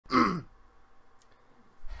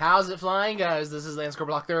How's it flying, guys? This is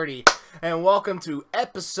Block 30, and welcome to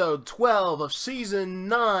episode 12 of season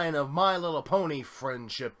 9 of My Little Pony.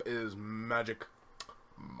 Friendship is magic.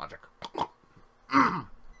 Magic. I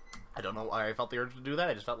don't know why I felt the urge to do that.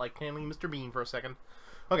 I just felt like handling Mr. Bean for a second.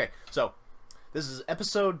 Okay, so this is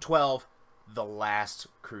episode 12, The Last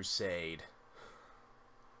Crusade.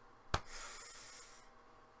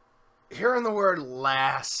 Hearing the word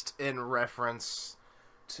last in reference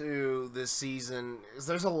to this season,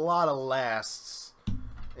 there's a lot of lasts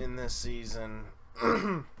in this season.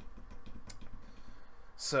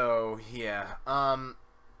 So yeah,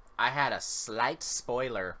 I had a slight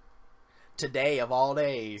spoiler today of all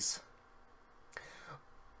days.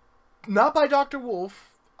 Not by Dr.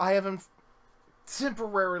 Wolf. I have him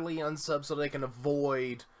temporarily unsubbed so they can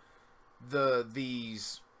avoid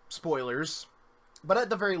these spoilers. But at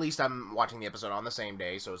the very least, I'm watching the episode on the same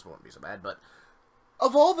day, so it won't be so bad. But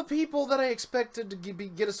of all the people that I expected to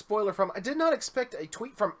get a spoiler from, I did not expect a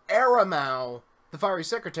tweet from RWBY, the Fiery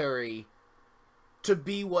Secretary, to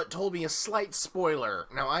be what told me a slight spoiler.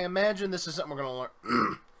 Now, I imagine this is something we're going to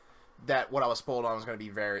learn, that what I was spoiled on was going to be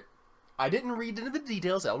very... I didn't read into the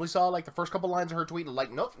details. I only saw, like, the first couple lines of her tweet, and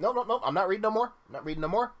like, nope, I'm not reading no more. I'm not reading no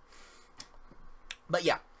more. But,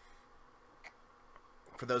 yeah.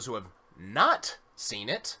 For those who have not seen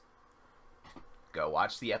it, go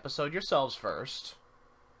watch the episode yourselves first,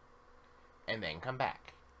 and then come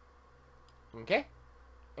back. Okay?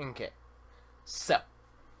 Okay. So,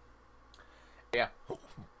 yeah,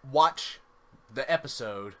 watch the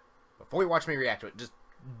episode before you watch me react to it. Just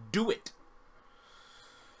do it.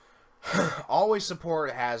 Always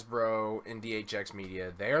support Hasbro and DHX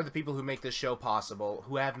Media. They are the people who make this show possible,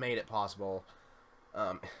 who have made it possible.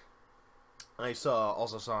 I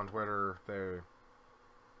also saw on Twitter,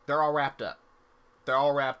 they're all wrapped up. They're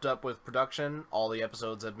all wrapped up with production. All the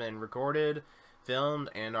episodes have been recorded,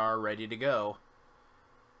 filmed, and are ready to go.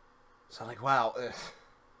 So, like, wow.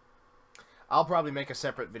 I'll probably make a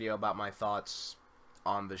separate video about my thoughts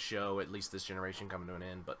on the show, at least this generation coming to an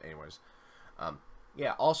end. But anyways,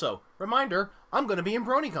 yeah, also, reminder, I'm going to be in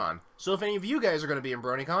BronyCon. So if any of you guys are going to be in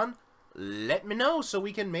BronyCon, let me know so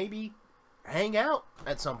we can maybe hang out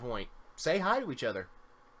at some point. Say hi to each other.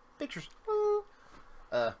 Pictures. Woo.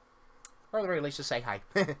 Or at the very least, just say hi.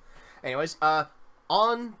 Anyways,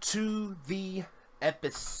 on to the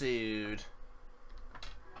episode.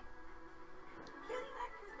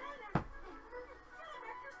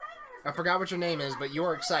 I forgot what your name is, but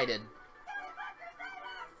you're excited.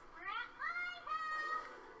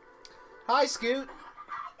 Hi, Scoot.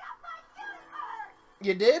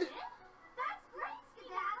 You did?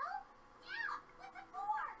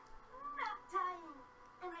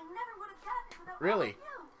 Really?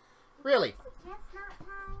 Really?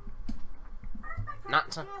 Not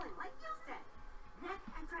time.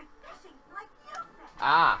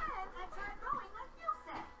 Ah.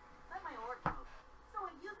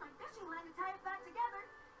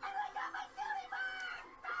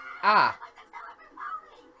 Ah.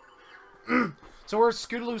 So we're at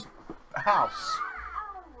Scootaloo's house.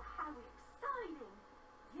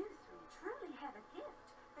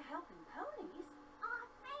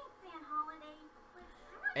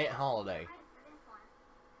 Aunt Holiday.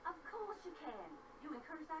 Of course you can. You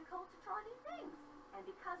encouraged that colt to try new things. And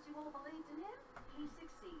because you all believed in him, he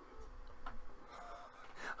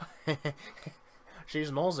succeeded. She's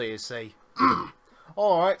an Aussie, you see.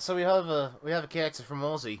 Alright, so we have a character from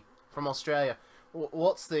Aussie, from Australia.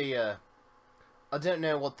 What's the, I don't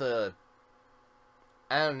know what the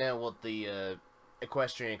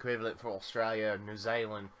equestrian equivalent for Australia, New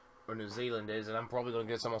Zealand is, and I'm probably going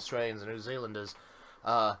to get some Australians and New Zealanders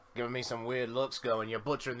giving me some weird looks going, you're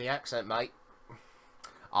butchering the accent, mate.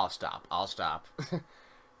 I'll stop.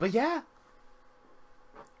 But yeah,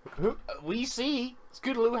 we see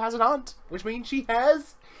Scootaloo has an aunt, which means she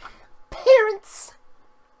has parents.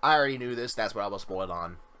 I already knew this, that's what I was spoiled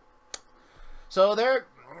on. So there,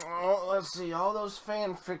 let's see, all those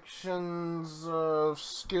fan fictions of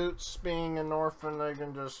Scoots being an orphan, they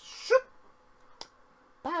can just shoot.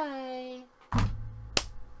 Bye.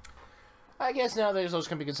 I guess now those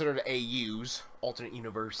can be considered AUs, alternate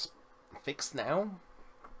universe fixed now.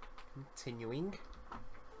 Continuing.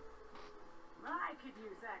 I could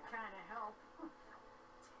use that kind of help. Come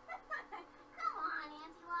on,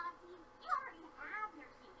 Auntie Lottie. You already have your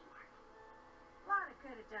cutie mark. A lot of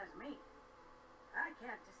good it does me. I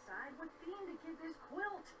can't decide what theme to give this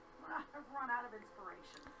quilt. I've run out of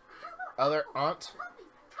inspiration. Other aunt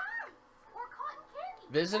Puppies, carrots, or cotton candy.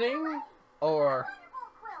 visiting, or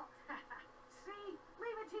See,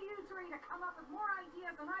 leave it to you three to come up with more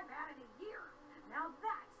ideas than I've had in a year. Now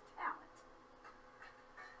that's talent.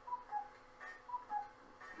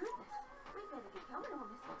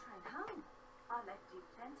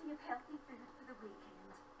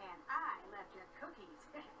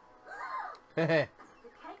 The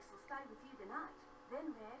cakes will stay with you tonight, then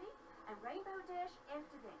Maddie, and Rainbow Dash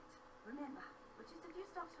after that. Remember, we're just a few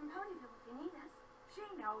stops from Ponyville if you need us. She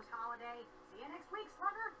knows, Holiday. See you next week,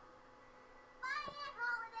 Slugger. Bye, Aunt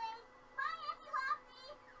Holiday. Bye, Auntie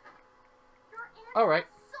Lofty. Your aunt All right.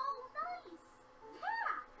 is so nice.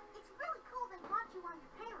 Yeah, it's really cool they want you while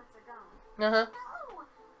your parents are gone. Uh-huh. No,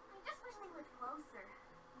 I just wish they lived closer.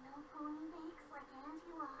 No pony bakes like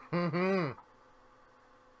Auntie Lofty. Mm-hmm.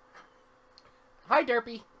 Hi,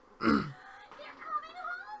 Derpy. They're coming home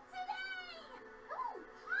today. Ooh,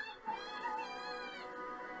 hi, Daddy.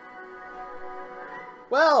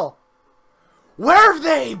 Well, where have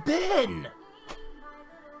they been?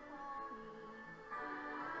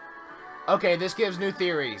 Okay, this gives new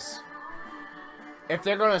theories. If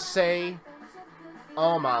they're gonna say,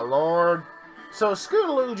 oh my lord. So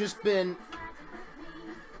Scootaloo just been...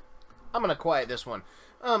 I'm gonna quiet this one.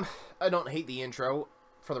 I don't hate the intro,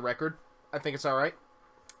 for the record. I think it's alright.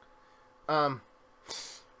 Oh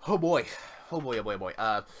boy. Oh boy, oh boy, oh boy.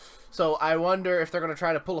 So I wonder if they're gonna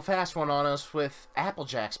try to pull a fast one on us with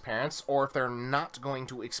Applejack's parents, or if they're not going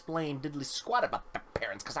to explain diddly squat about the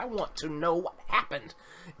parents, because I want to know what happened.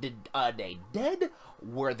 Did they dead?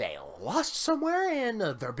 Were they lost somewhere in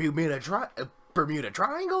the Bermuda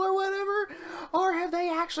Triangle or whatever? Or have they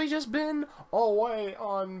actually just been away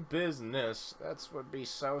on business? That would be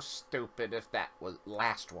so stupid if that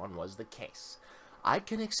last one was the case. I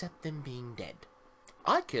can accept them being dead.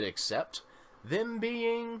 I could accept them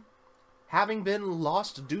having been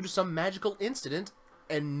lost due to some magical incident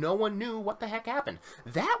and no one knew what the heck happened.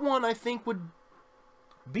 That one, I think, would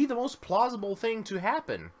be the most plausible thing to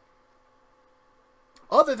happen.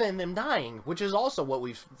 Other than them dying, which is also what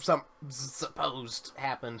we've supposed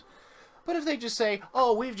happened. But if they just say,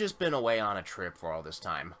 oh, we've just been away on a trip for all this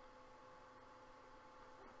time.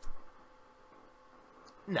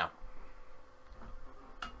 No.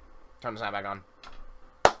 Turn the sound back on.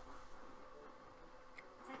 Today,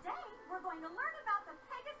 we're going to learn about the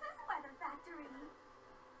Pegasus Weather Factory.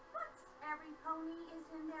 Once every pony is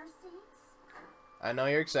in their seats, I know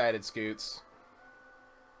you're excited, Scoots.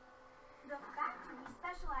 the factory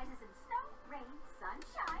specializes in snow, rain,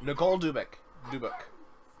 sunshine. Nicole Dubik. Scootaloo.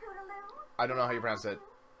 I don't know how you pronounce it.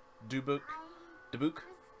 Dubuk? Dubuk?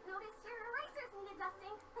 Just noticed your erasers needed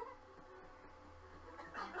dusting.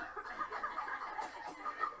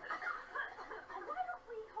 Why don't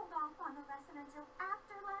we hold off on the lesson until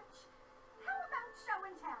after lunch? How about show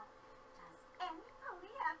and tell? Does any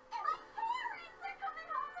pony have any... My parents are coming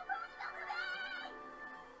home to Ponyville today.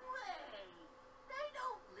 Wait, they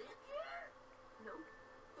don't live here? Nope.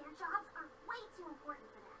 Their jobs are way too important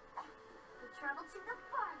for them. They travel to the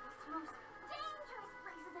farthest, most dangerous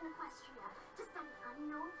places in Equestria to study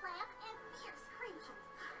unknown plants and fierce creatures.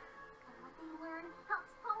 And what they learn helps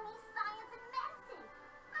pony science and medicine.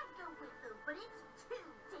 I'd go with them, but it's too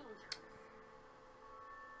dangerous.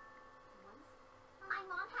 Once, my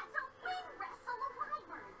mom had to wing wrestle a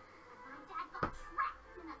wyvern, and my dad got trapped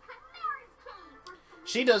in a chimera's cave for 3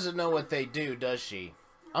 She doesn't know what they do, does she?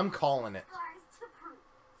 I'm calling it. scars to prove it.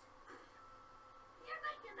 You're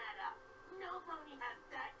making that up. No pony has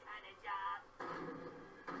that kind of job.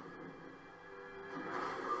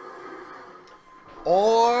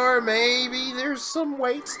 Or maybe there's some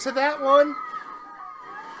weights to that one.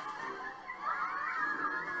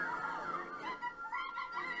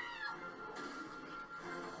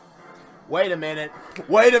 Wait a minute.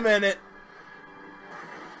 Wait a minute.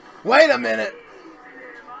 Wait a minute.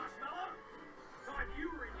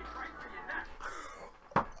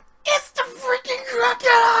 It's the freaking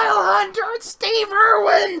Crocodile Hunter, it's Steve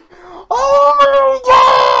Irwin! Oh my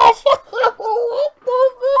gosh!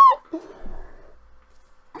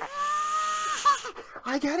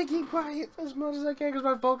 I gotta keep quiet as much as I can because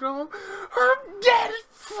my folks are home. Her dad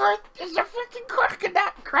is a freaking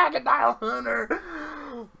Crocodile Hunter!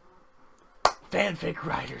 Fanfic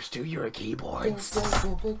writers, do your keyboards.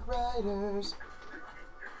 Fanfic writers.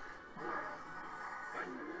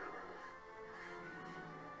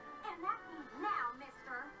 And that means now,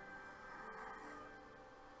 mister.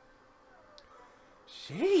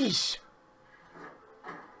 Sheesh.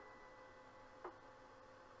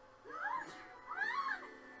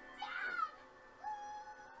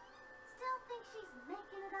 Still think she's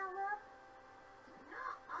making it all up?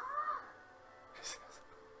 Nuh-uh.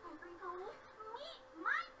 Every pony, meet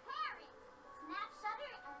my parents, Snap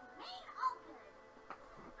Shutter and Maine Allgood.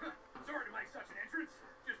 Sorry to make such an entrance.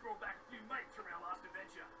 Just rolled back a few mates from our last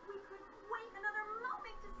adventure. We could wait another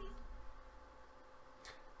moment to see...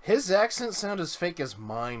 His accent sounded as fake as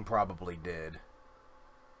mine probably did.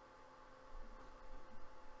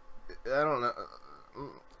 I don't know.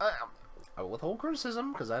 I will withhold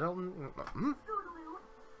criticism, because I don't... Scootaloo,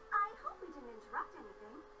 I hope we didn't interrupt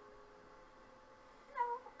anything. No,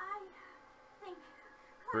 I think...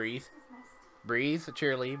 Breathe. class is dismissed. Breathe,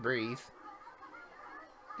 Cheerly, breathe.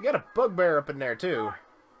 You got a bugbear up in there, too.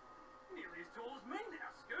 Nearly as tall as me now,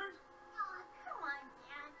 Scoot. Oh, come on,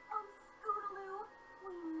 Dad. Oh, Scootaloo,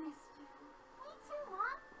 we missed you. Me too,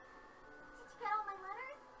 Mom. Did you get all my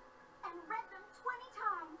letters? And read them 20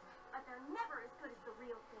 times, but they're never as good as the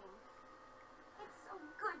real thing. It's so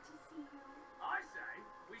good to see you. I say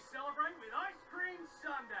we celebrate with ice cream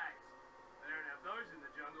sundaes. They don't have those in the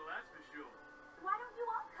jungle, that's for sure. Why don't you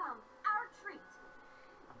all come? Our treat.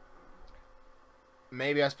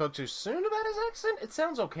 Maybe I spoke too soon about his accent? It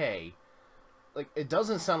sounds okay. Like, it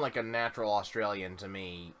doesn't sound like a natural Australian to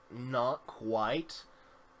me. Not quite.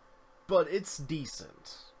 But it's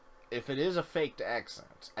decent. If it is a faked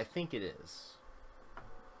accent, I think it is.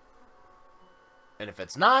 And if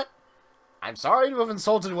it's not, I'm sorry to have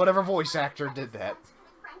insulted whatever voice actor did that.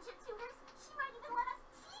 Friendship tutors. She might even let us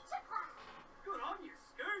teach a class. Good on you,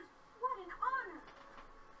 Scoot. What an honor.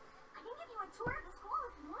 I can give you a tour of the school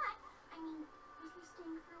if you want. I mean, if you're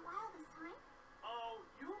staying for a while this time. Oh,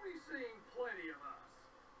 you'll be seeing plenty of us.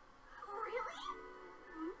 Really?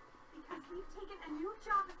 Because we've taken a new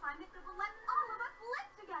job assignment that will let all of us live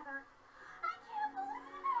together. I can't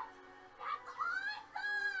believe it! That's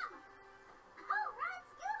awesome! Oh, right,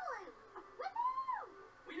 Scootaloo! Woohoo!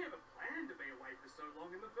 We never planned to be away for so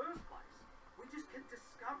long in the first place. We just kept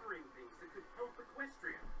discovering things that could help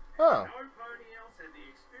Equestria. Oh. No pony else had the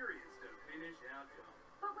experience to finish our job.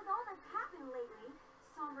 But with all that's happened lately,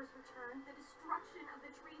 Somber's return, the destruction of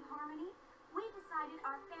the Tree of Harmony, we decided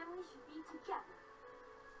our family should be together.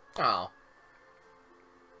 Oh.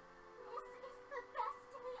 This is the best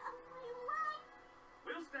day of my life!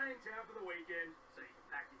 We'll stay in town for the weekend so you can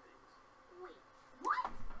pack your things. Wait,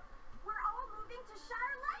 what? We're all moving to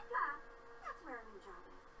Shire-Lanka. That's where our new job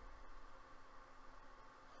is.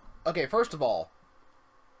 Okay, first of all,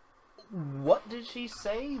 what did she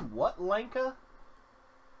say? What Lanka?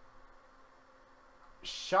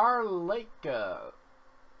 Shire-Lanka.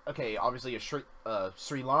 Okay, obviously a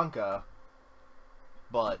Sri Lanka,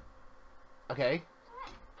 but okay.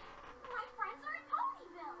 My friends are in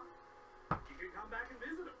Ponyville! You can come back and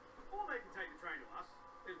visit them, or they can take the train to us.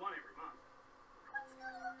 There's one every month. But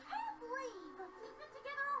Scootaloo can't leave! We've been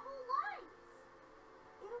together our whole lives!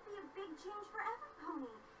 It'll be a big change for every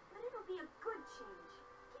pony, but it'll be a good change.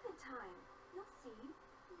 Give it time. You'll see.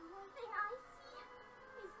 The only thing I see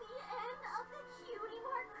is the end of the Cutie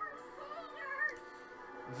Mark Crusaders!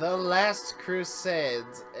 The Last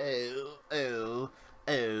Crusades. Oh.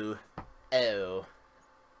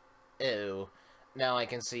 Now I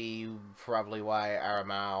can see probably why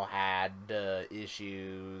Aramau had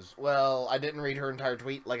issues. Well, I didn't read her entire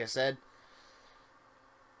tweet, like I said.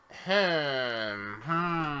 I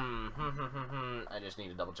just need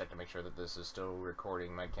to double check to make sure that this is still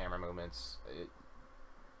recording my camera movements.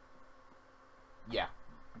 Yeah,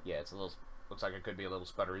 it's a little. Looks like it could be a little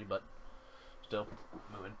sputtery, but still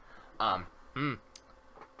moving. I'm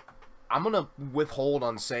gonna withhold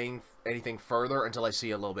on saying anything further until I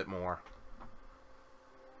see a little bit more.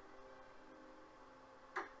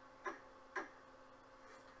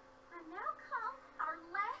 And now come our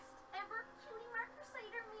last ever Cutie Mark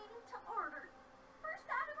Crusader meeting to order. First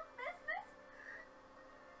item of business.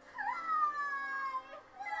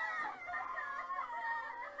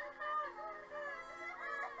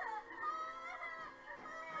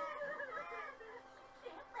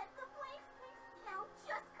 Can't let the place fix me out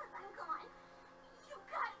just 'cause I'm gone. You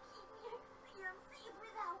gotta keep me in CMCs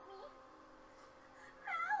without me.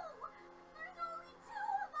 How? There's only 2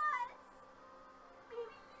 of us.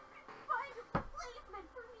 Maybe you can find a replacement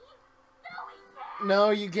for me. No, we can't. No,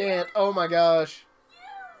 you can't. Oh my gosh.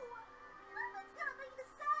 Nothing's gonna be the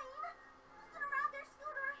same. Who's gonna ride their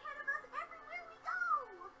scooter ahead of us everywhere we go?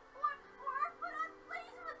 Or put on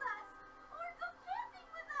plays with us? Or go camping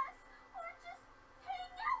with us? Or just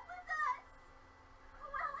hang out with us?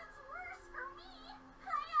 Well, it's worse for me.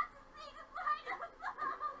 I have to say goodbye to both of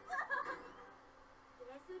them.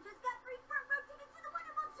 Guess who just got free front row tickets to the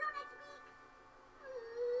wonderful show next week?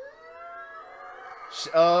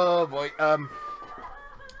 Oh boy. Is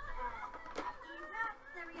not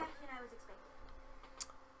the reaction I was expecting.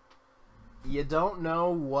 You don't know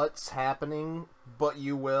what's happening, but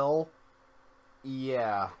you will.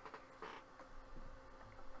 Yeah.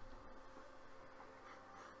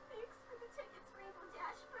 Thanks for the tickets, Rainbow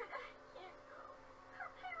Dash, but I can't go. Her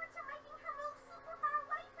parents are making her move super far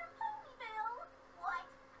away from Ponyville. What?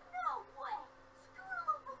 No way.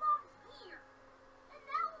 Scootaloo belongs here. And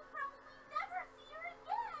now we'll probably never see her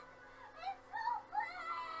again. And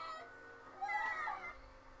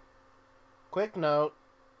quick note.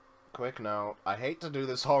 I hate to do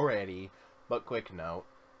this already, but quick note.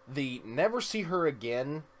 The never see her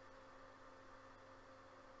again.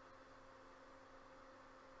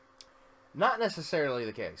 Not necessarily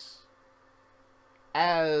the case.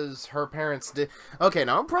 As her parents did. Okay,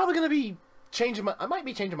 now I'm probably going to be changing I might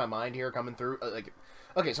be changing my mind here coming through.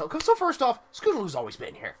 Okay, so first off, Scootaloo's always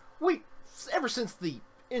been here. Ever since the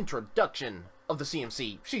introduction of the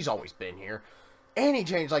CMC, she's always been here. Any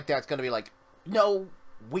change like that's going to be like, no,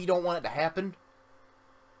 we don't want it to happen.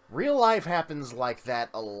 Real life happens like that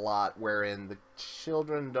a lot, wherein the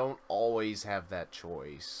children don't always have that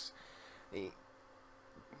choice.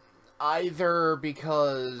 Either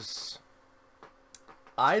because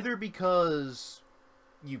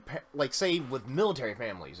you, like, say with military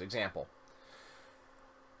families, example,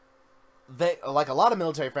 like a lot of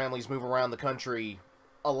military families move around the country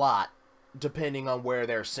a lot, depending on where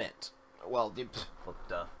they're sent. Well,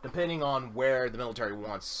 depending on where the military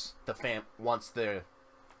wants the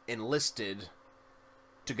enlisted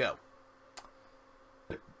to go.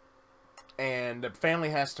 And the family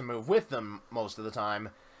has to move with them most of the time,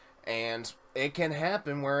 and it can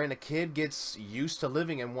happen wherein a kid gets used to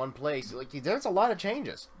living in one place. Like, there's a lot of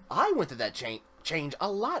changes. I went through that change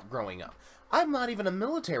a lot growing up. I'm not even a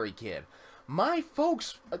military kid. My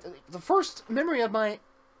folks, the first memory of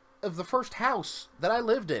the first house that I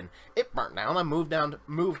lived in, it burnt down. I moved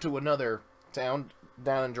to another town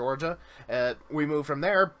down in Georgia. We moved from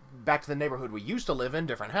there back to the neighborhood we used to live in,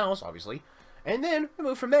 different house, obviously. And then we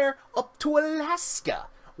moved from there up to Alaska,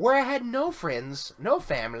 where I had no friends, no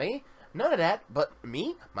family, none of that, but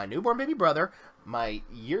me, my newborn baby brother, my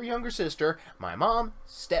year younger sister, my mom,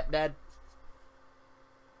 stepdad.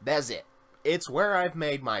 That's it. It's where I've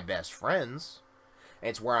made my best friends.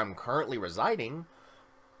 It's where I'm currently residing.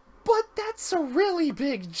 But that's a really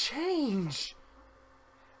big change.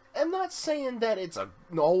 I'm not saying that it's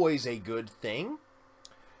always a good thing.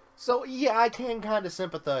 So, yeah, I can kind of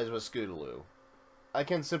sympathize with Scootaloo. I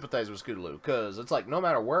can sympathize with Scootaloo, because it's like, no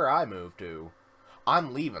matter where I move to,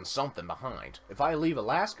 I'm leaving something behind. If I leave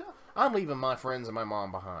Alaska, I'm leaving my friends and my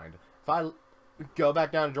mom behind. If I go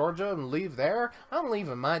back down to Georgia and leave there, I'm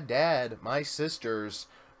leaving my dad, my sisters,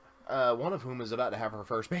 one of whom is about to have her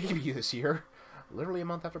first baby this year. Literally a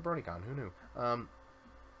month after BronyCon, who knew?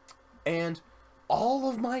 And all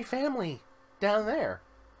of my family down there.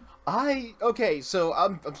 Okay, so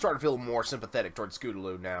I'm starting to feel more sympathetic towards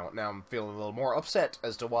Scootaloo now. Now I'm feeling a little more upset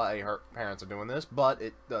as to why her parents are doing this, but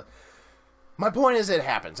my point is it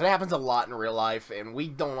happens. It happens a lot in real life, and we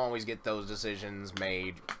don't always get those decisions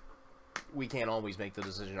made. We can't always make the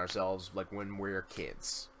decision ourselves, like when we're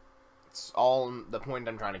kids. It's all the point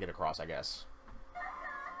I'm trying to get across, I guess.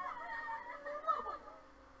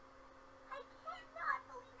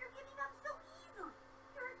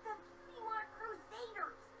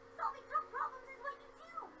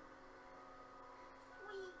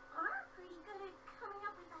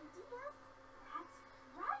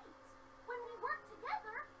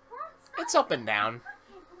 It's up and down. I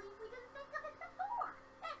can't believe we didn't think of it before.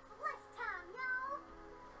 It's list time, y'all.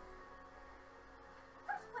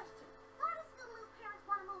 First question. Why does Scootaloo's parents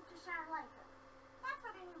want to move to Charlotte? That's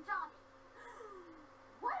where their new job is.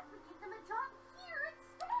 What if we give them a job here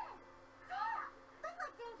instead? Yeah. They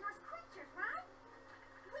like dangerous creatures, right?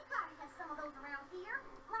 We gotta have some of those around here.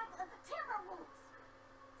 Like timber wolves.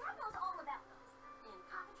 Dad knows all about those. And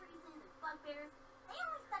cockatrices and bugbears. They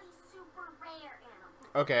only study super rare animals.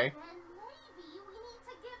 Okay. Then maybe we need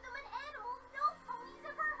to give them an animal no pony's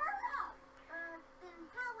ever heard of. Then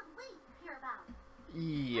how would we hear about it?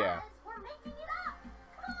 Yeah. Because we're making it up.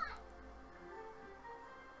 Come on.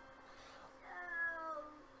 So,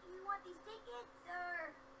 you want these tickets,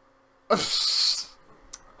 or?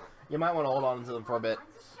 You might want to hold on to them for a bit. I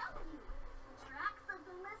want to show you the tracks of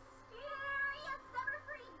the mysterious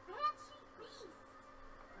ever-free banshee beast.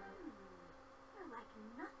 They're like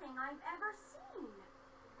nothing I've ever seen.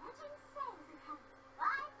 Legend says it has 5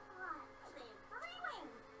 arms and 3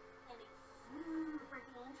 wings, and it's super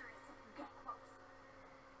dangerous if you get close.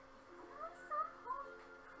 If only some pony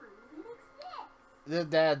could prove it exists. The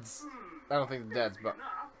dad's... I don't think the dad's... We'll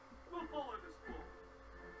follow this book.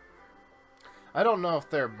 I don't know if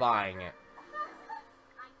they're buying it.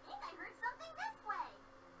 I think I heard something this way.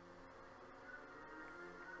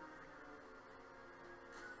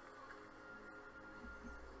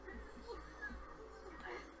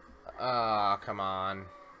 Ah, come on.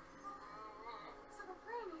 So the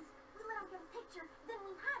plan is, we let him get a picture, then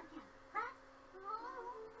we hide again, right?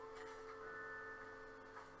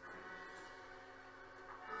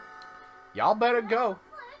 Y'all better go. Plan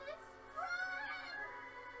is right.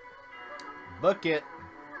 Book it.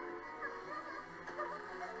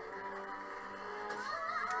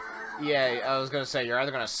 Yeah, I was gonna say, you're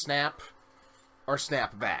either gonna snap or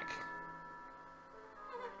snap back.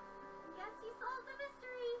 Guess you solved the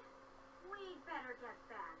mystery. We'd better get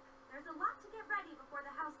back. There's a lot to get ready before the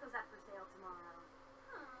house goes up for sale tomorrow.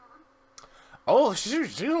 Oh,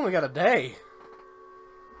 she's only got a day.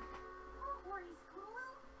 Don't worry,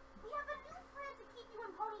 Schoolo. We have a new friend to keep you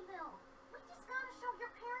in Ponyville. We just gotta show your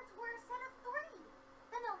parents we're a set of 3.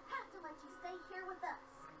 Then they'll have to let you stay here with us.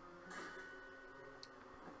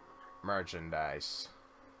 Merchandise.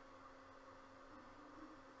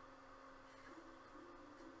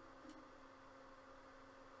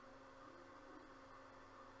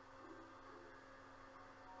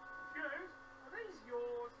 Good. Are these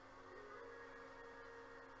yours?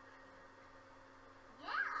 Yeah,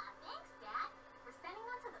 thanks, Dad. We're sending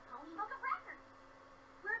them to the Pony Book of Records.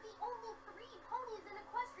 We're the only 3 ponies in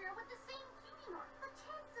Equestria with the same cutie mark. The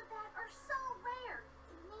chances of that are so rare.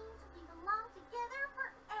 It means we belong together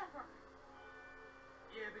forever.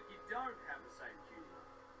 Yeah, but you don't have the same cutie mark.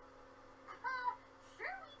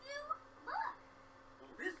 Sure we do. Look.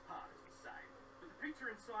 Well, this part is the same, but the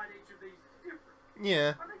picture inside each of these is different.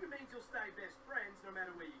 Yeah. I think it means you'll stay best friends no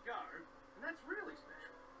matter where you go, and that's really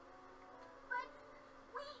special. But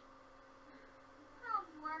we... How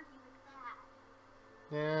do you argue with that?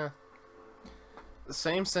 Yeah. The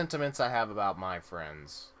same sentiments I have about my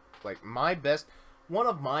friends. Like, one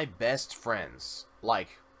of my best friends.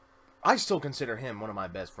 Like, I still consider him one of my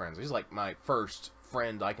best friends. He's like my first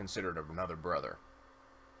friend I considered another brother.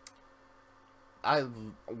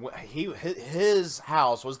 His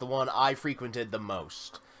house was the one I frequented the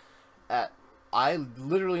most. I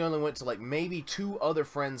literally only went to like maybe 2 other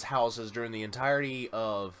friends' houses during the entirety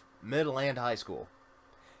of middle and high school.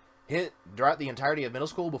 Throughout the entirety of middle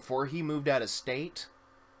school before he moved out of state,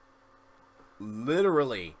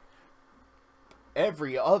 literally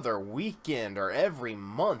every other weekend or every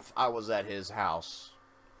month I was at his house.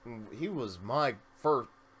 He was my first...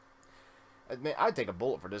 Man, I'd take a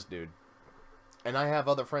bullet for this dude. And I have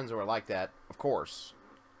other friends who are like that, of course.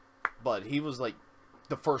 But he was like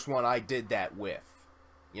the first one I did that with.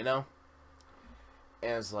 You know?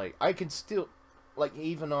 And it's like, I can still... Like,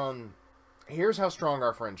 even on... Here's how strong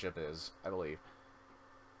our friendship is, I believe.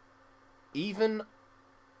 Even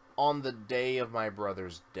on the day of my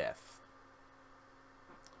brother's death,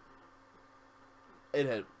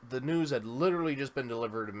 the news had literally just been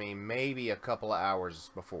delivered to me maybe a couple of hours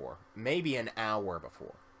before. Maybe an hour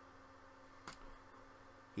before.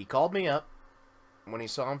 He called me up when he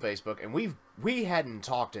saw on Facebook, and we hadn't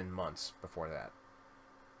talked in months before that.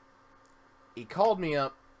 He called me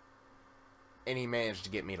up, and he managed to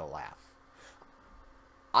get me to laugh.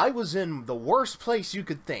 I was in the worst place you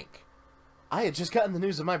could think. I had just gotten the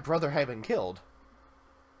news that my brother had been killed.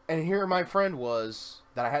 And here my friend was,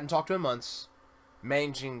 that I hadn't talked to in months,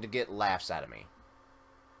 managing to get laughs out of me.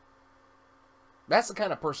 That's the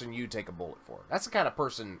kind of person you take a bullet for. That's the kind of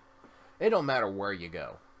person, it don't matter where you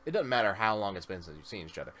go. It doesn't matter how long it's been since you've seen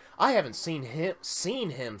each other. I haven't seen him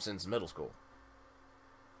since middle school.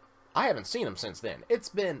 I haven't seen him since then. It's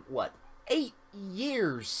been, what, 8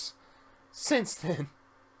 years since then.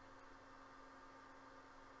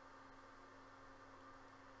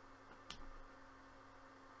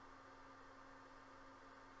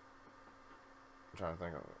 I'm trying to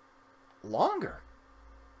think of it. Longer.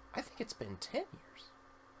 I think it's been 10 years.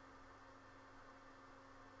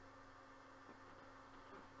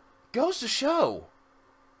 Goes to show.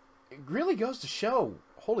 It really goes to show.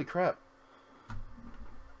 Holy crap.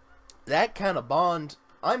 That kind of bond,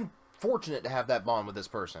 I'm fortunate to have that bond with this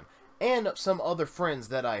person. And some other friends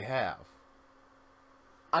that I have.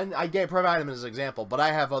 I can't provide them as an example, but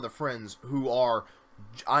I have other friends who are...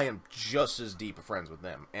 I am just as deep of friends with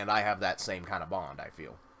them. And I have that same kind of bond, I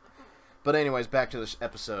feel. But anyways, back to this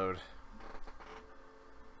episode.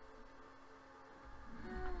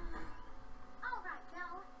 Alright,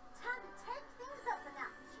 now, time to take things up a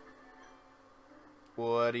notch.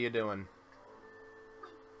 What are you doing?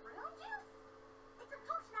 Wait, prune juice? It's a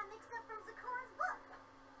potion I mixed up from Zakara's book.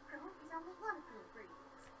 Prune is only one of the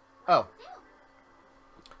ingredients. Oh. What to do?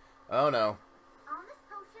 Oh no. On this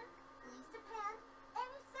potion, please depend,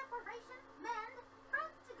 any separation, mend,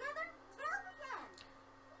 friends together, till the end.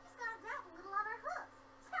 We just gotta dab a little on our hooves.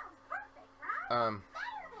 Sounds perfect, right?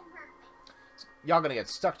 Better than perfect. Y'all gonna get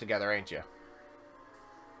stuck together, ain't you?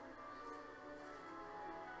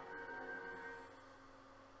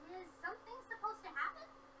 Is something supposed to happen?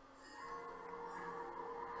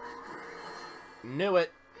 Knew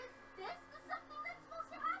it. Is this the something that's supposed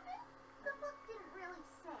to happen? The book didn't really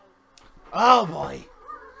say. Oh boy.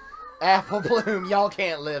 Apple Bloom, y'all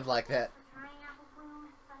can't live like that. Trying Apple Bloom,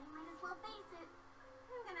 but I might as well face it.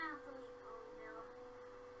 I'm gonna have to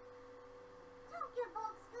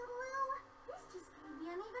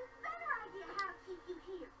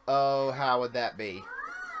Oh, how would that be?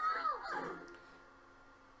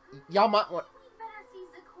 Y'all might want... We better see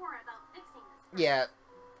Zakora about fixing this. Yeah,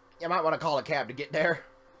 you might want to call a cab to get there.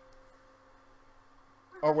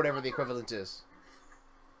 Or whatever the equivalent is.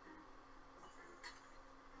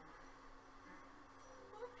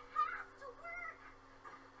 This has to work.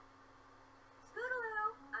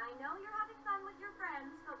 Scootaloo, I know you're having fun with your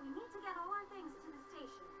friends, but we need to get all our things to the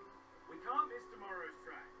station. We can't miss tomorrow's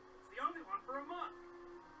train. It's the only one for a month.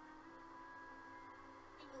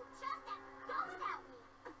 And you just have to go without me.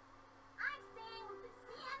 I'm staying with the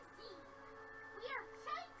CMC. We are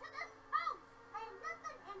chained to this post. And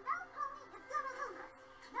nothing and no pony is gonna move us.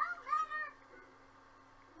 No matter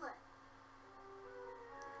what.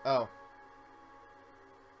 Oh.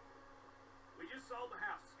 We just sold the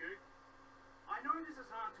house, Scoot. I know this is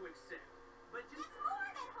hard to accept, but just... It's more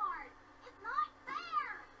than hard. It's not fair.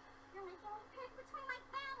 You're making me pick between my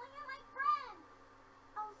family and my friends.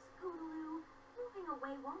 Oh, Scootaloo, moving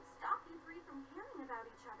away won't stop you three from caring about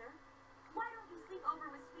each other. Why don't you sleep over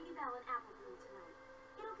with Sweetie Belle and Applebloom tonight?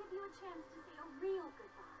 It'll give you a chance to say a real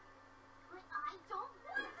goodbye. But I don't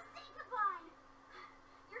want to say goodbye.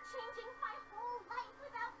 You're changing my whole life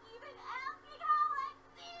without even asking how I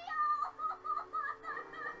feel.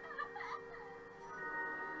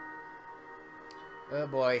 Oh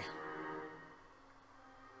boy.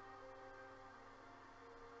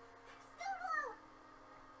 Scootaloo!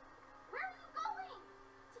 Where are you going?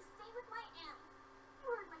 To stay with my aunt. You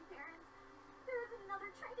heard my parents. There isn't another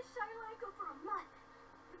train to Shire Lake for a month.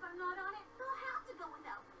 If I'm not on it, they'll have to go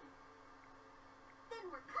without me. Then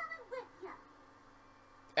we're coming with you.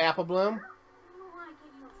 Applebloom? I don't want to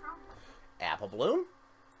get you in trouble. Applebloom?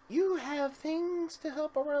 You have things to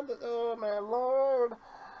help around the... Oh, my lord.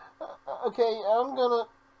 Okay, I'm gonna...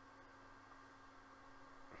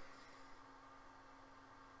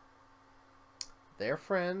 They're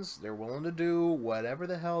friends. They're willing to do whatever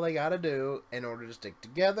the hell they gotta do in order to stick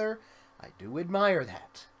together. I do admire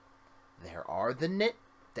that. There are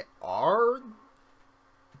the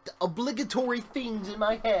obligatory things in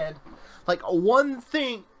my head. Like, one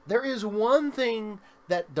thing... There is one thing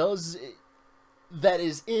that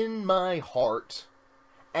is in my heart.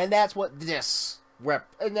 And that's what this...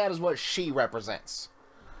 and that is what she represents.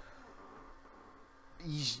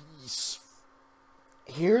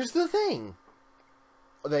 Here's the thing.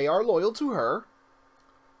 They are loyal to her,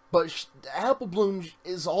 but Applebloom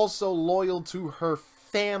is also loyal to her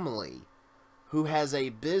family, who has a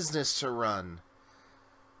business to run.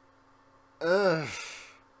 Ugh.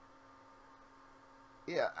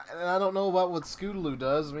 Yeah, and I don't know about what Scootaloo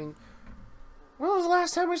does. I mean, when was the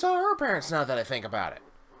last time we saw her parents, now that I think about it?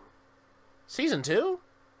 Season 2?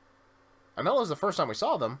 I know it was the first time we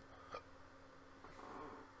saw them.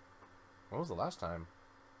 When was the last time?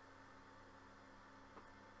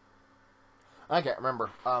 I can't remember.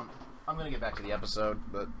 I'm gonna get back to the episode,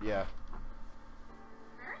 but yeah.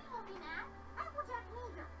 Mary won't be mad. Applejack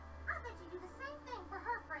neither. I bet you do the same thing for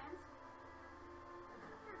her friends.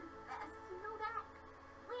 You're the best, you know that?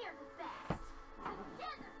 We're the best.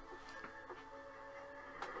 Together.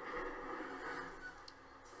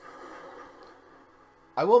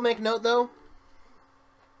 I will make note, though.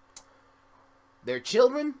 Their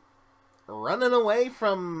children running away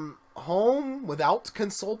from home without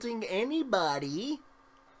consulting anybody.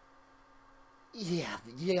 Yeah,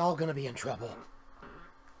 they all gonna be in trouble.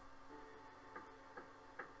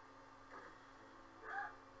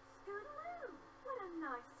 Scootaloo, what a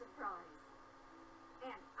nice surprise.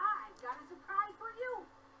 And I've got a surprise for you.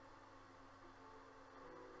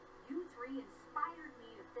 You three inspired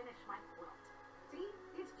me to finish my quilt. See,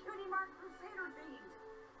 it's Cutie Mark Crusader themed.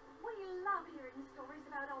 We love hearing stories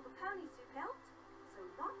about all the ponies you've helped. So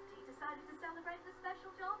Lofty decided to celebrate the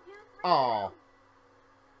special job you three Aw. did.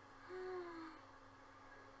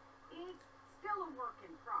 It's still a work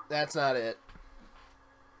in progress. That's not it.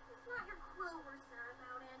 It's not your quill we're sad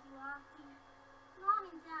about, Auntie Lofty. Mom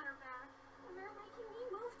and Dad are back, and they're making me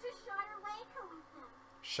move to Shire Lake with them.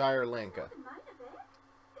 Shire Lanka. Wouldn't mind a bit.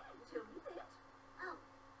 They didn't tell me that. Oh,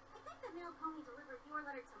 I think the mail pony delivered your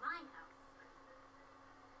letter to my house.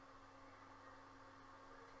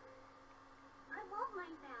 I love my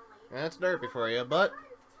family. That's derpy for you, but...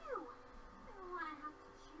 Friends, too. I don't want to have to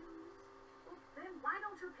choose. Well, then why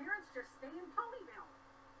don't your parents just stay in Ponyville?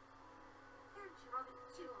 Their job is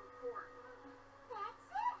too important. That's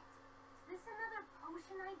it. Is this another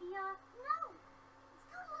potion idea? No.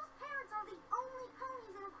 Scootaloo's parents are the only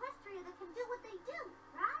ponies in Equestria that can do what they do,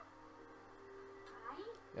 right?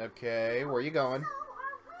 Right? Okay, where you going? So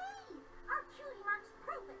are we. Our cutie marks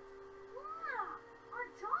prove it. Yeah. Our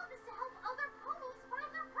job is to help other ponies find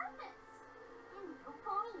their purpose. And no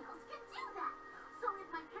pony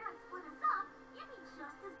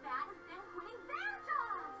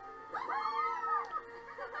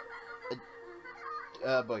boy.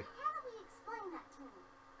 How do we explain that to him?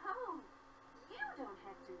 Oh, you don't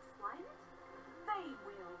have to explain it. They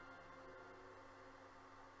will.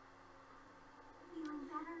 Feeling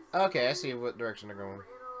better? Okay, I see what direction they're going.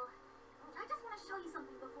 Little. I just want to show you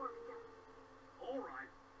something before we go. Alright,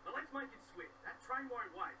 but let's make it swift. That train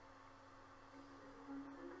won't wait.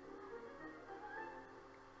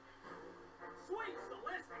 Sweet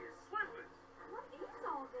Celestia's slippers! What is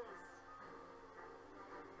all this?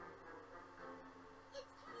 It's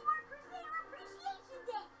Cutie Mark Crusader Appreciation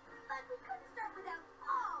Day! But we couldn't start without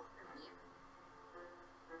all of them here.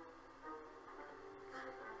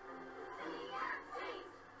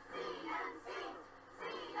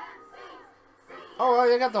 Oh, well,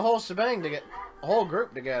 they got the whole shebang to get a whole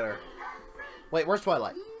group together. Wait, where's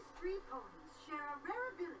Twilight? These three ponies share a rare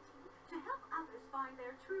ability to help others find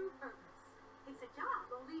their true purpose. It's a job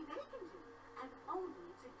only they can do, and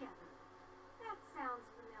only together. That sounds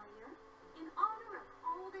familiar. In honor of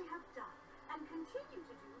all they have done and continue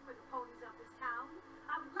to do for the ponies of this town,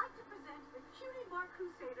 I would like to present the Cutie Mark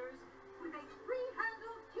Crusaders with a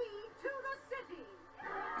three-handled key to the city.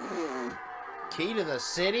 Key to the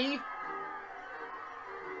city?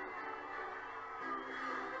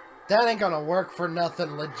 That ain't gonna work for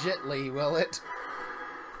nothing legitly, will it?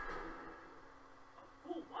 A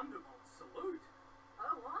full Wonderbolt salute.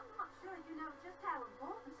 Oh, I'm not sure you know just how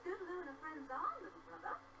important Scootaloo and her friends are, little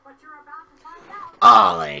brother, but you're about to find out.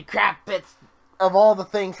 Holy crap, it's... Of all the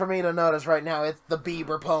things for me to notice right now, it's the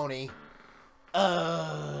Bieber pony.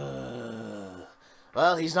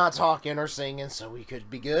 Well, he's not talking or singing, so we could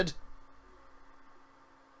be good.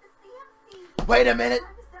 The CMC. Wait a minute.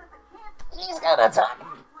 Time to set up a camp. He's gonna talk.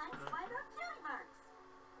 Flags light up Cutie Marks.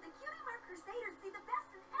 The Cutie Mark Crusaders see the best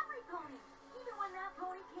in every pony, even when that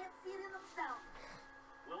pony can't see it in themselves.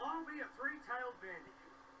 We'll all be a three-tailed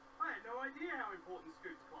bandicoot. I had no idea how important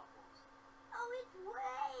Scoot's Club was. Oh, it's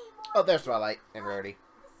way more. Oh, there's Twilight and Rarity.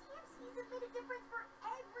 The CMCs have made a difference for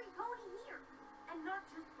every pony here. And not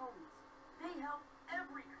just ponies. They help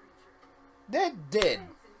every creature. They did.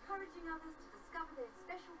 It's encouraging others to discover their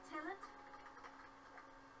special talent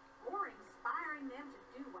or inspiring them to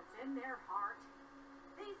do what's in their heart.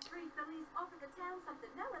 These three fillies offer the town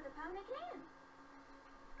something no other pony can.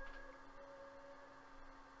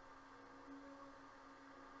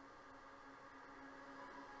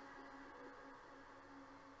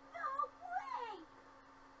 No way!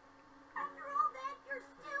 After all that, you're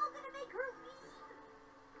still gonna make her leave?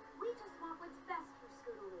 We just want what's best for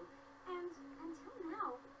Scootaloo. And until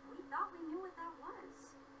now, we thought we knew what that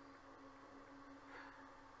was.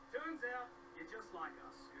 Turns out, you're just like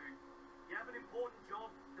us, Scoot. You have an important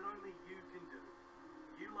job that only you can do.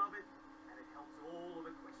 You love it, and it helps all of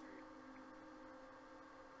Equestria.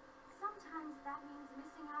 Sometimes that means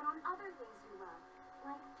missing out on other things we love,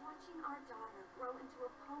 like watching our daughter grow into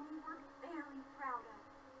a pony we're very proud of.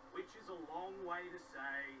 Which is a long way to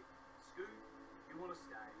say, Scoot, you want to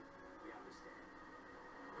stay, we understand.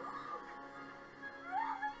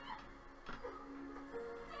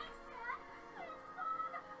 Thanks, Dad. Thanks, Mom.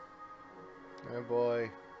 Oh boy.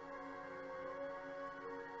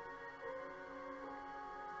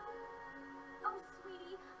 Oh,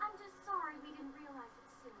 sweetie, I'm just sorry we didn't realize it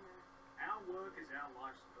sooner. Our work is our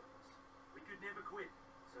life's purpose. We could never quit,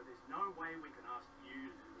 so there's no way we can ask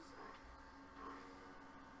you to do the same.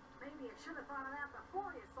 Maybe you should have thought of that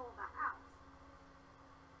before you sold the house.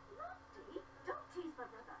 Lofty, don't tease my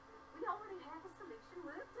brother. We already have a solution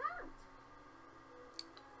worked out.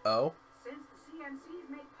 Oh? Since the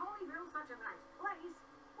CMCs make Ponyville such a nice place,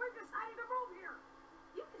 we've decided to move here.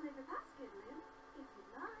 You can live with us, Scootaloo, if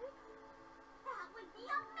you'd like. That would be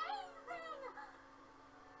amazing!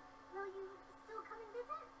 Will you still come and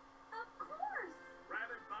visit? Of course.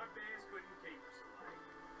 Rabbit bugbears couldn't keep us away.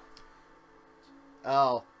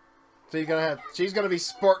 Oh. So she's gonna be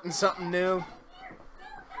sporting something new. You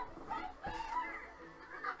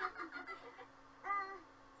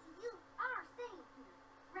are staying here,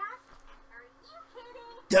 right? Are you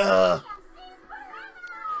kidding? Duh. CMCs forever!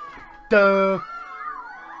 Duh.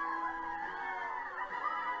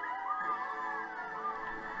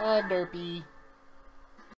 Hi, Derpy.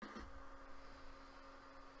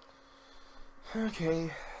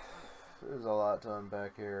 Okay. There's a lot to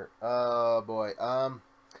unpack here. Oh, boy.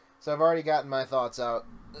 So I've already gotten my thoughts out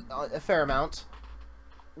a fair amount.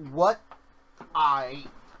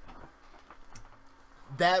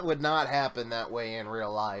 That would not happen that way in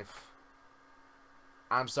real life.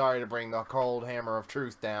 I'm sorry to bring the cold hammer of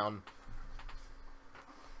truth down.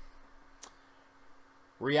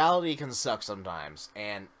 Reality can suck sometimes,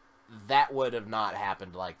 and that would have not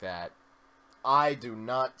happened like that. I do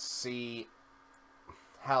not see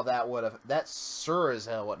how that would have... That sure as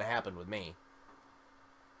hell wouldn't have happened with me.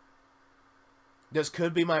 This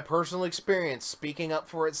could be my personal experience speaking up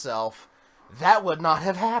for itself. That would not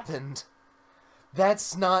have happened.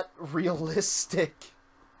 That's not realistic.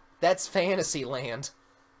 That's fantasy land.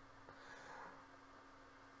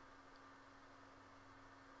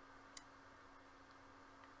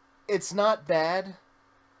 It's not bad,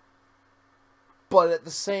 but at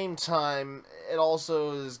the same time, it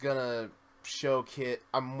also is gonna show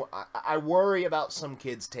I worry about some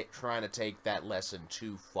kids trying to take that lesson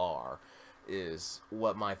too far, is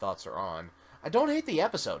what my thoughts are on. I don't hate the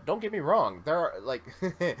episode, don't get me wrong. There are, like,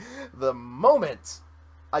 the moment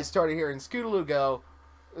I started hearing Scootaloo go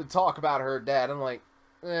talk about her dad, I'm like,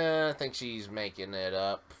 I think she's making it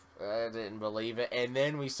up. I didn't believe it. And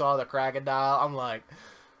then we saw the crocodile, I'm like,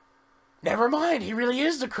 never mind, he really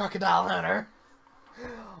is the crocodile hunter.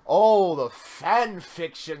 Oh, the fan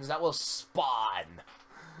fictions that will spawn.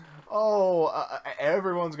 Oh,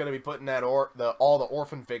 everyone's going to be putting that all the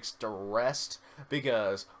orphan fics to rest,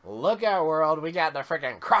 because look out, world, we got the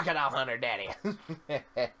freaking crocodile hunter daddy.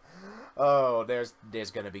 Oh, there's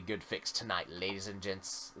going to be good fics tonight, ladies and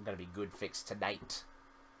gents. Going to be good fics tonight.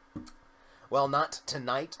 Well, not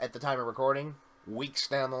tonight at the time of recording. Weeks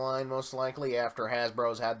down the line, most likely, after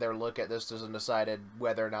Hasbro's had their look at this and decided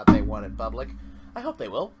whether or not they want it public. I hope they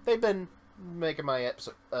will. They've been making my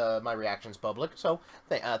my reactions public, so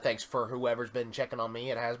thanks for whoever's been checking on me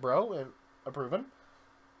at Hasbro and approving.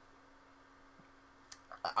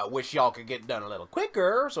 I wish y'all could get done a little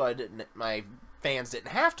quicker, so my fans didn't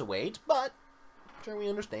have to wait, but sure, we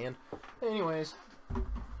understand. Anyways,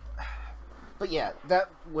 but yeah, that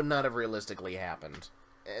would not have realistically happened.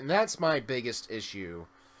 And that's my biggest issue,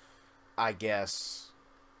 I guess.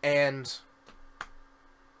 And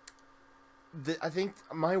I think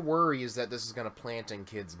my worry is that this is going to plant in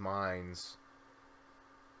kids' minds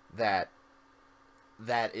that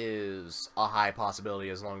is a high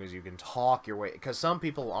possibility as long as you can talk your way. Because some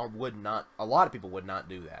people a lot of people would not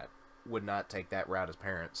do that. Would not take that route as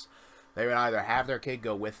parents. They would either have their kid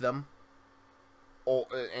go with them,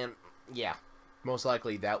 and yeah. Most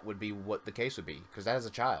likely that would be what the case would be, because that is a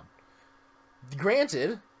child.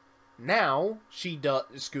 Granted, now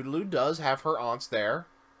Scootaloo does have her aunts there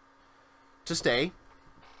to stay.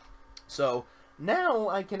 So now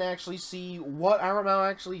I can actually see what RWBY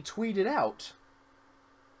actually tweeted out.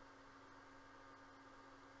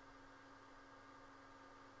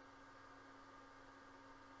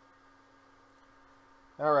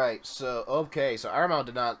 Alright, so, okay, so RWBY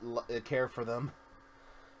did not care for them.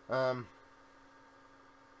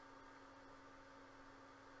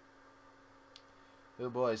 Oh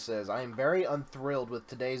boy says, I am very unthrilled with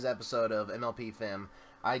today's episode of MLP Fem.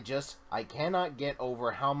 I cannot get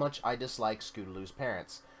over how much I dislike Scootaloo's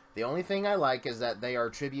parents. The only thing I like is that they are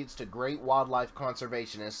tributes to great wildlife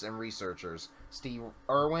conservationists and researchers, Steve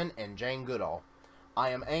Irwin and Jane Goodall. I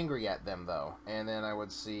am angry at them, though. And then I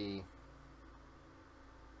would see...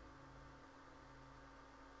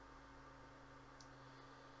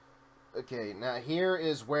 Okay, now here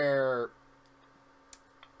is where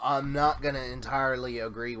I'm not going to entirely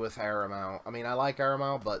agree with RWBY. I mean, I like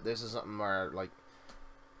RWBY, but this is something where, like,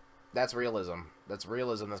 that's realism. That's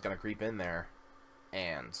realism that's going to creep in there.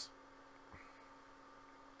 And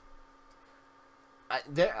I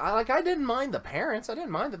didn't mind the parents. I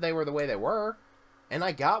didn't mind that they were the way they were. And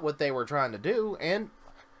I got what they were trying to do. And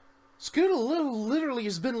Scootaloo literally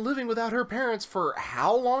has been living without her parents for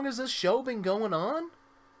how long has this show been going on?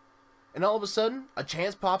 And all of a sudden, a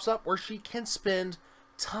chance pops up where she can spend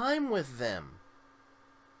time with them.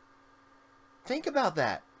 Think about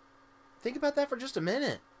that. Think about that for just a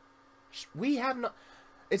minute. We have no...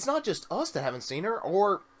 It's not just us that haven't seen her,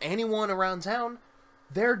 or anyone around town.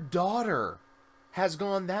 Their daughter has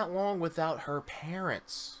gone that long without her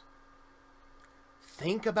parents.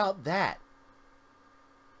 Think about that.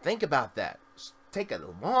 Think about that. Take a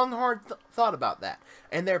long, hard thought about that.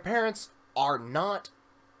 And their parents are not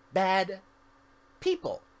bad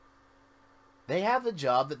people. They have a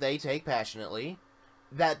job that they take passionately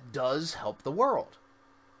that does help the world.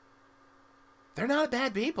 They're not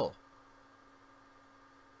bad people.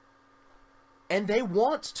 And they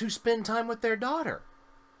want to spend time with their daughter.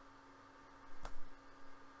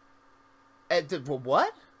 And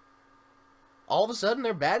what? All of a sudden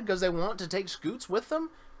they're bad because they want to take Scoots with them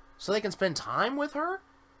so they can spend time with her?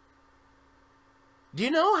 Do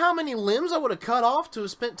you know how many limbs I would have cut off to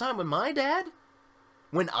have spent time with my dad?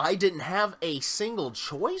 When I didn't have a single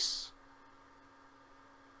choice?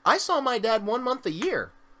 I saw my dad 1 month a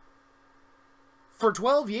year. For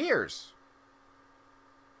 12 years.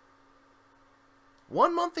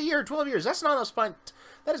 1 month a year, 12 years. That's not enough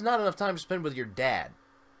That is not enough time to spend with your dad,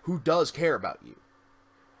 who does care about you.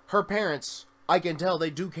 Her parents, I can tell they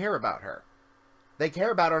do care about her. They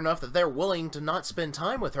care about her enough that they're willing to not spend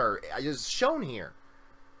time with her, as shown here.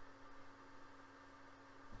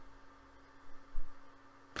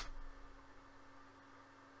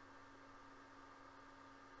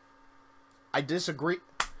 I disagree.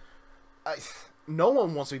 No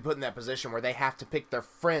one wants to be put in that position where they have to pick their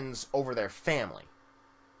friends over their family.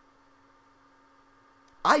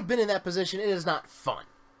 I've been in that position. It is not fun.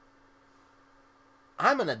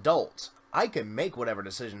 I'm an adult. I can make whatever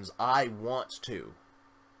decisions I want to.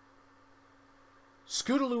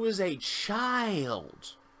 Scootaloo is a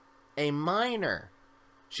child. A minor.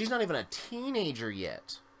 She's not even a teenager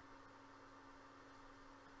yet.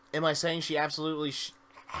 Am I saying she absolutely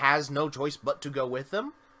has no choice but to go with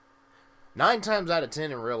them? 9 times out of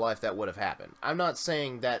 10 in real life that would have happened. I'm not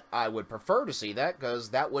saying that I would prefer to see that,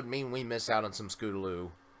 because that would mean we miss out on some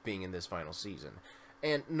Scootaloo being in this final season.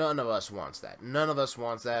 And none of us wants that. None of us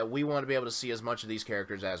wants that. We want to be able to see as much of these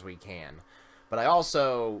characters as we can. But I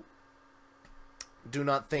also do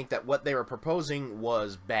not think that what they were proposing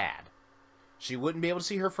was bad. She wouldn't be able to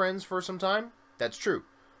see her friends for some time. That's true.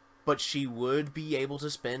 But she would be able to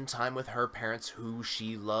spend time with her parents, who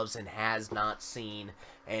she loves and has not seen,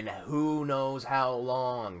 and who knows how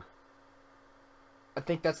long. I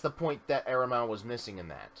think that's the point that Aramau was missing in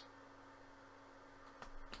that.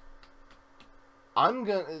 I'm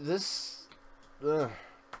gonna... This...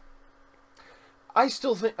 I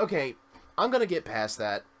still think... Okay, I'm gonna get past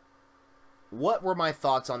that. What were my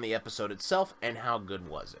thoughts on the episode itself, and how good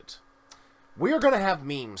was it? We're going to have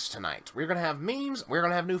memes tonight. We're going to have memes. We're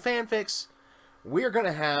going to have new fanfics. We're going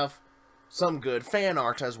to have some good fan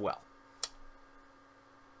art as well.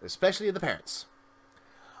 Especially of the parents.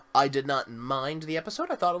 I did not mind the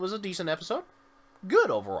episode. I thought it was a decent episode.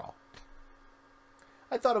 Good overall.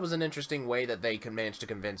 I thought it was an interesting way that they manage to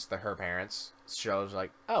convince her parents. Shows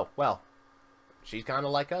like, oh, well, she's kind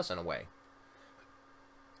of like us in a way.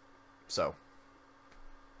 So.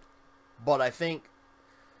 But I think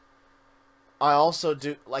I also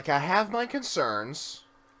do, like, I have my concerns,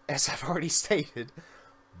 as I've already stated,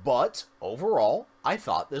 but overall, I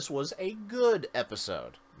thought this was a good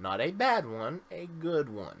episode. Not a bad one, a good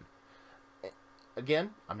one.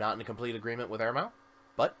 Again, I'm not in a complete agreement with Aramau,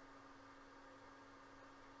 but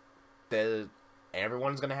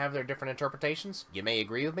everyone's going to have their different interpretations. You may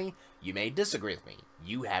agree with me, you may disagree with me.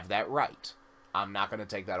 You have that right. I'm not going to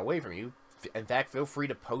take that away from you. In fact, feel free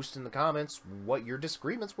to post in the comments what your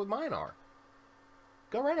disagreements with mine are.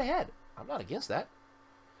 Go right ahead. I'm not against that.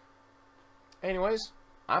 Anyways,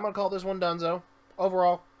 I'm going to call this one donezo.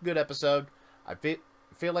 Overall, good episode. I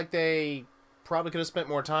feel like they probably could have spent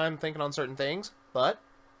more time thinking on certain things, but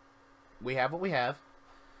we have what we have.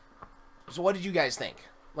 So what did you guys think?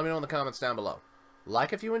 Let me know in the comments down below.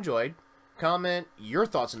 Like if you enjoyed. Comment your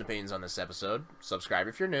thoughts and opinions on this episode. Subscribe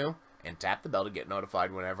if you're new. And tap the bell to get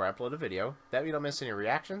notified whenever I upload a video. That way you don't miss any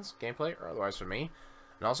reactions, gameplay, or otherwise from me.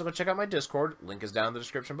 And also go check out my Discord. Link is down in the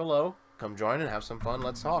description below. Come join and have some fun.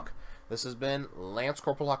 Let's talk. This has been Lance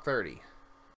Corporal Hawk 30.